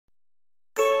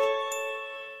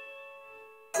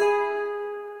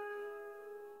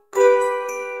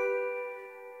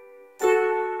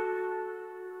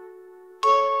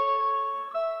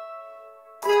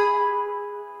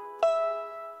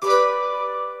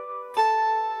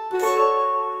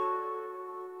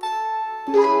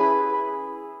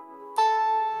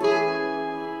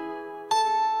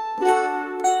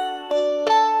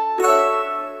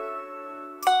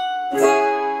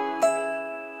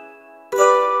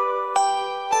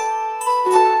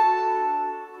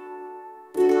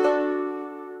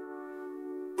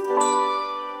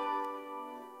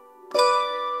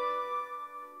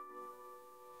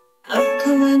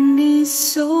Upcoming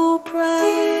so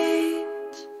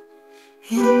bright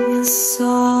in the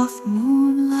soft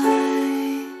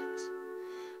moonlight,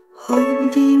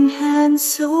 holding hands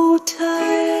so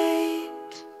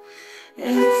tight,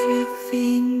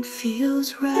 everything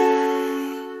feels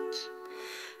right.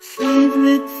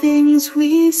 Favorite things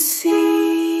we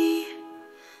see,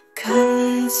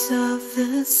 colors of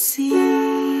the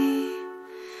sea,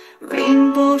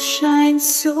 rainbow shines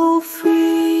so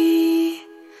free,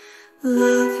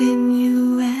 loving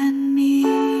you and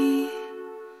me.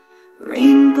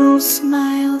 Rainbow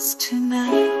smiles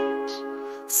tonight,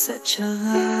 such a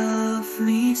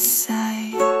lovely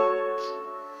sight.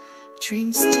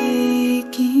 Dreams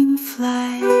taking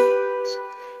flight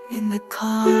in the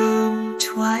calm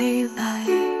twilight,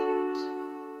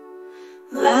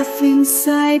 laughing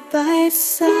side by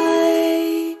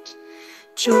side,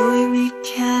 joy we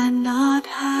cannot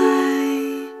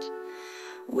hide.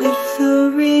 With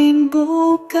the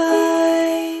rainbow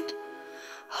guide,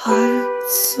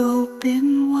 hearts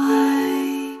open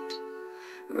wide.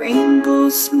 Rainbow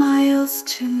smiles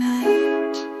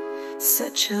tonight,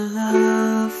 such a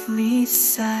lovely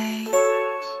sight.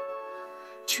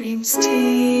 Dreams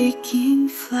taking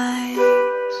flight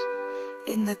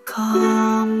in the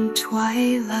calm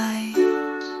twilight.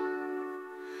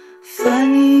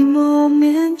 Funny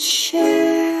moments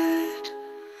shared,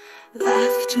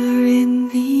 laughter in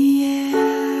the